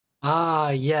Ah,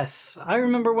 yes. I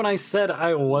remember when I said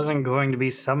I wasn't going to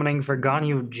be summoning for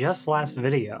Ganyu just last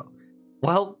video.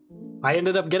 Well, I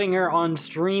ended up getting her on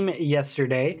stream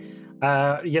yesterday.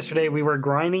 Yesterday we were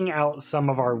grinding out some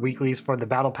of our weeklies for the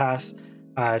battle pass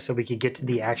so we could get to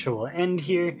the actual end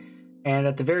here. And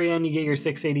at the very end you get your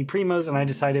 680 primos, and I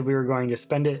decided we were going to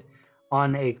spend it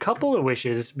on a couple of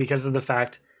wishes because of the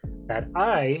fact that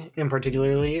I, in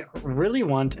particularly, really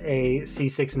want a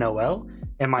C6 Noelle,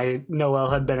 and my Noelle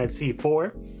had been at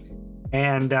C4,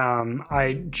 and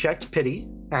I checked pity,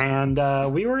 and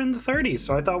we were in the 30s,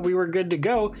 so I thought we were good to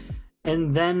go,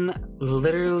 and then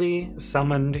literally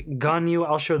summoned Ganyu.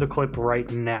 I'll show the clip right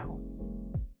now.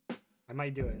 I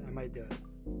might do it,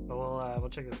 but we'll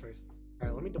check this first.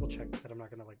 Alright, let me double check that I'm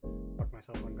not gonna like fuck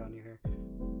myself on Ganyu here.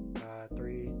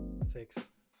 3, 6,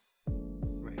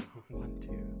 wait, 1,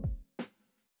 2,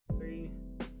 3,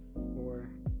 4,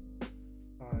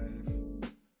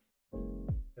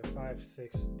 5,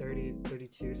 6, 30,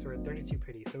 32, so we're at 32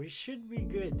 pity, so we should be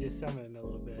good to summon a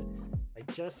little bit. I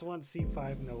just want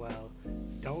C5 Noelle.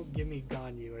 Don't give me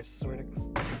Ganyu, I swear to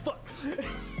fuck.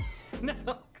 No,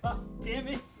 god damn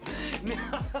it. No.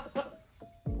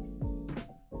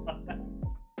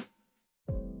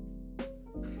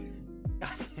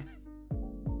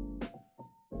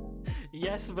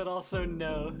 Yes, but also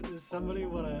no. Does somebody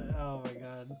wanna... Oh my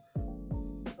god.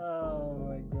 Oh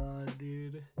my god,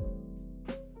 dude.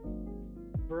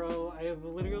 Bro, I have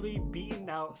literally beaten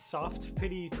out soft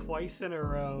pity twice in a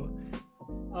row.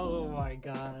 Oh my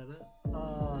god.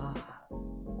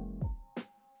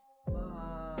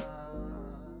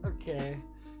 Okay.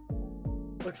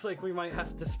 Looks like we might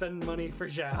have to spend money for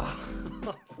Zhao.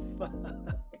 Oh, fuck.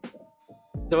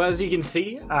 So as you can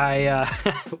see, I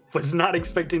was not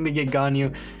expecting to get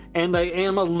Ganyu, and I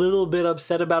am a little bit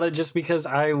upset about it just because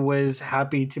I was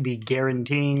happy to be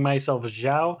guaranteeing myself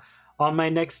Zhao on my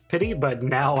next pity, but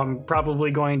now I'm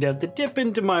probably going to have to dip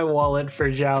into my wallet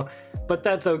for Zhao, but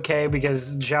that's okay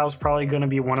because Zhao's probably going to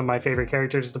be one of my favorite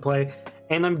characters to play,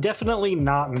 and I'm definitely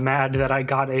not mad that I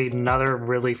got another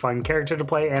really fun character to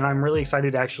play, and I'm really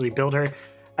excited to actually build her.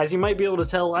 As you might be able to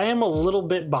tell, I am a little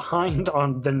bit behind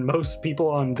than most people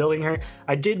on building her.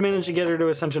 I did manage to get her to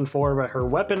Ascension 4, but her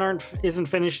weapon isn't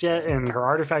finished yet, and her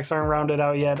artifacts aren't rounded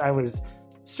out yet. I was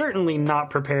certainly not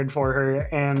prepared for her,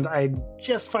 and I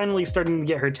just finally starting to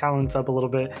get her talents up a little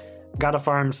bit. Gotta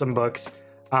farm some books.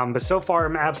 But so far,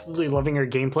 I'm absolutely loving her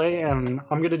gameplay, and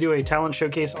I'm going to do a talent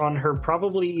showcase on her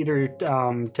probably either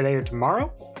today or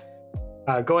tomorrow.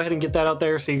 Go ahead and get that out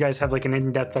there so you guys have like an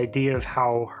in-depth idea of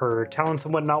how her talents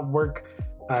and whatnot work,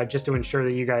 just to ensure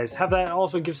that you guys have that.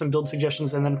 Also give some build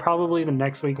suggestions, and then probably the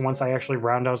next week, once I actually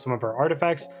round out some of her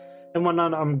artifacts and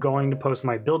whatnot, I'm going to post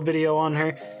my build video on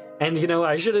her. And you know,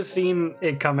 I should have seen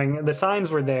it coming. The signs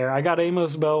were there. I got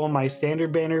Amos bow on my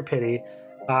standard banner pity.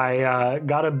 I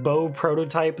got a bow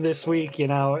prototype this week. You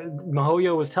know,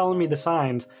 Mihoyo was telling me the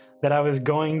signs that I was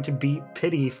going to beat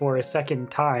pity for a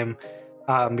second time.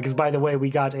 Because by the way, we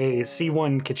got a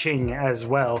C1 Kaching as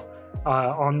well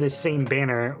on this same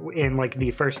banner in like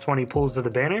the first 20 pulls of the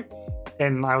banner,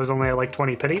 and I was only at like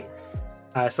 20 pity.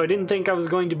 So I didn't think I was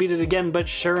going to beat it again, but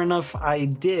sure enough, I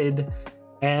did,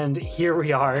 and here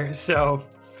we are. So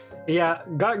yeah,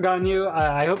 got Ganyu.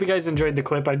 I hope you guys enjoyed the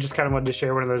clip. I just kind of wanted to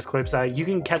share one of those clips. You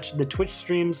can catch the Twitch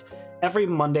streams every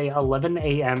Monday, 11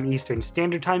 a.m. Eastern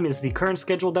Standard Time is the current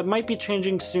schedule. That might be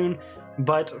changing soon,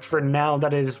 but for now,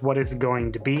 that is what it's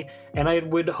going to be, and I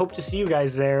would hope to see you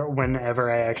guys there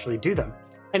whenever I actually do them.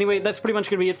 Anyway, that's pretty much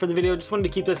going to be it for the video. Just wanted to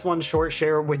keep this one short,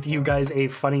 share with you guys a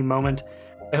funny moment.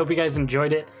 I hope you guys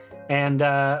enjoyed it, and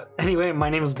anyway, my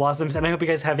name is Blossoms, and I hope you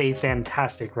guys have a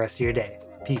fantastic rest of your day.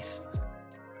 Peace.